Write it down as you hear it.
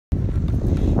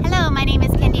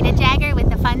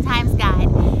Fun Times Guide.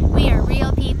 We are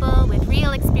real people with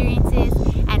real experiences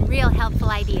and real helpful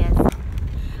ideas.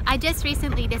 I just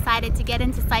recently decided to get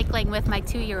into cycling with my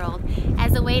 2-year-old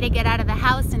as a way to get out of the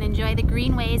house and enjoy the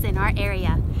greenways in our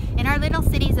area. In our little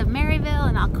cities of Maryville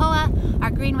and Alcoa,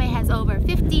 our greenway has over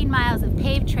 15 miles of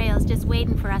paved trails just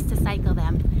waiting for us to cycle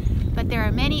them. But there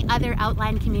are many other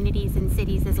outlying communities and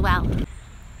cities as well.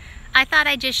 I thought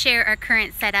I'd just share our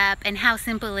current setup and how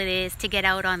simple it is to get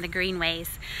out on the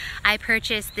greenways. I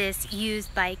purchased this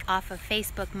used bike off of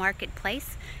Facebook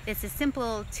Marketplace. It's a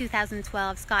simple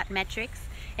 2012 Scott Metrics.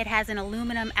 It has an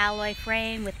aluminum alloy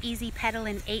frame with easy pedal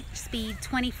and 8-speed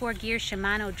 24-gear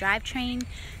Shimano drivetrain,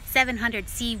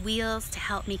 700C wheels to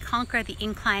help me conquer the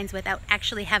inclines without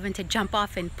actually having to jump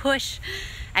off and push.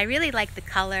 I really like the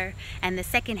color, and the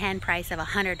second-hand price of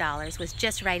 $100 was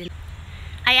just right.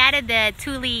 I added the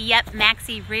Thule Yep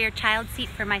Maxi rear child seat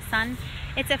for my son.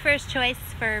 It's a first choice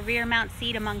for a rear mount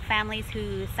seat among families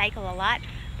who cycle a lot.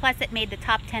 Plus it made the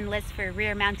top 10 list for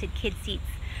rear mounted kid seats.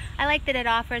 I like that it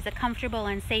offers a comfortable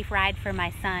and safe ride for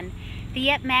my son. The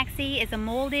Yep Maxi is a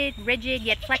molded, rigid,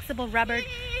 yet flexible rubber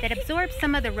that absorbs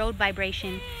some of the road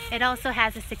vibration. It also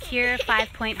has a secure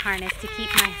 5-point harness to keep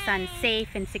my son safe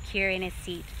and secure in his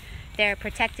seat. There are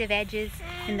protective edges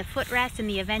in the footrest in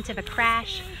the event of a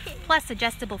crash, plus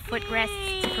adjustable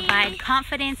footrests to provide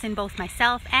confidence in both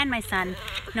myself and my son,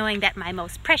 knowing that my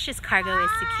most precious cargo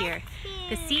is secure.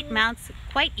 The seat mounts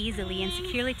quite easily and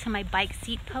securely to my bike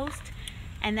seat post,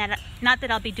 and not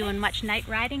that I'll be doing much night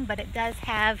riding, but it does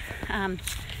have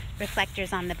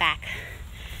reflectors on the back.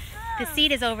 The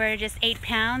seat is over just 8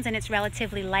 pounds and it's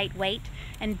relatively lightweight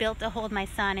and built to hold my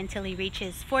son until he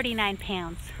reaches 49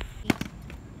 pounds.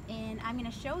 And I'm going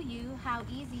to show you how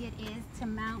easy it is to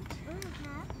mount.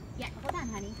 Yeah, hold on,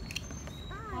 honey.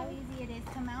 How easy it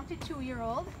is to mount a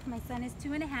 2-year-old. My son is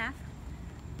 2.5.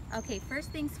 Okay, first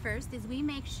things first is we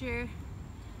make sure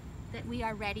that we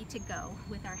are ready to go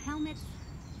with our helmets.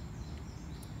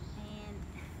 And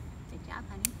good job,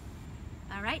 honey.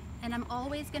 All right, and I'm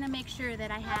always going to make sure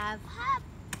that I have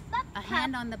a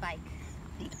hand on the bike.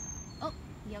 Oh,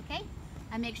 you okay?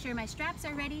 I make sure my straps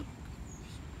are ready.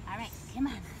 All right, come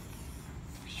on.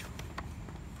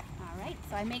 All right,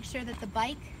 so I make sure that the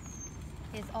bike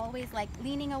is always like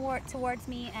leaning towards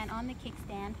me and on the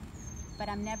kickstand, but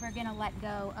I'm never gonna let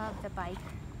go of the bike.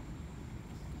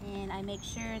 And I make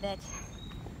sure that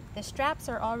the straps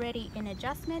are already in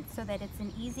adjustment so that it's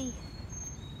an easy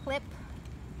clip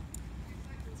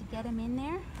to get them in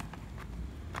there.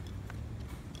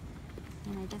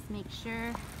 And I just make sure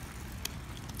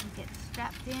you get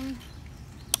strapped in.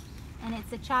 And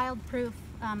it's a child-proof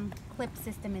clip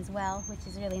system as well, which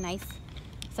is really nice.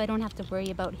 So I don't have to worry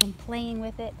about him playing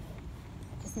with it.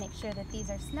 Just make sure that these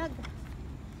are snug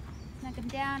them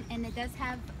down. And it does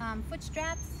have foot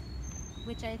straps,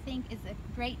 which I think is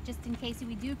great just in case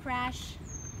we do crash.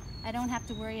 I don't have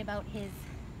to worry about his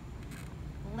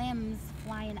limbs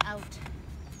flying out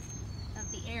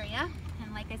of the area.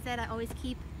 And like I said, I always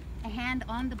keep a hand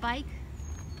on the bike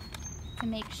to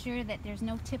make sure that there's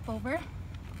no tip over.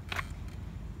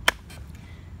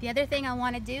 The other thing I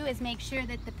want to do is make sure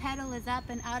that the pedal is up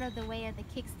and out of the way of the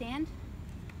kickstand.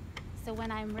 So when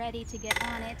I'm ready to get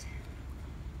on it,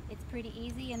 it's pretty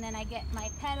easy. And then I get my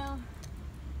pedal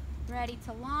ready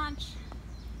to launch.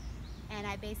 And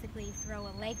I basically throw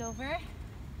a leg over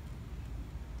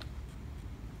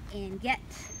and get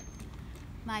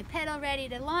my pedal ready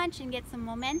to launch and get some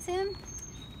momentum.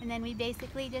 And then we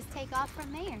basically just take off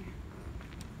from there.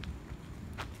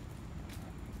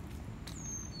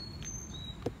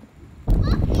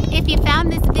 If you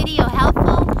found this video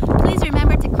helpful, please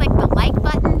remember to click the like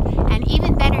button, and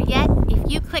even better yet,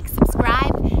 if you click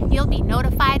subscribe, you'll be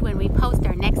notified when we post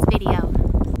our next video.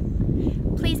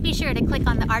 Please be sure to click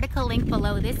on the article link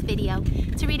below this video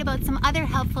to read about some other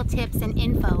helpful tips and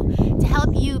info to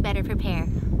help you better prepare.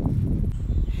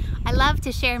 I love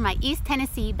to share my East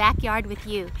Tennessee backyard with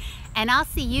you, and I'll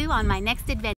see you on my next adventure.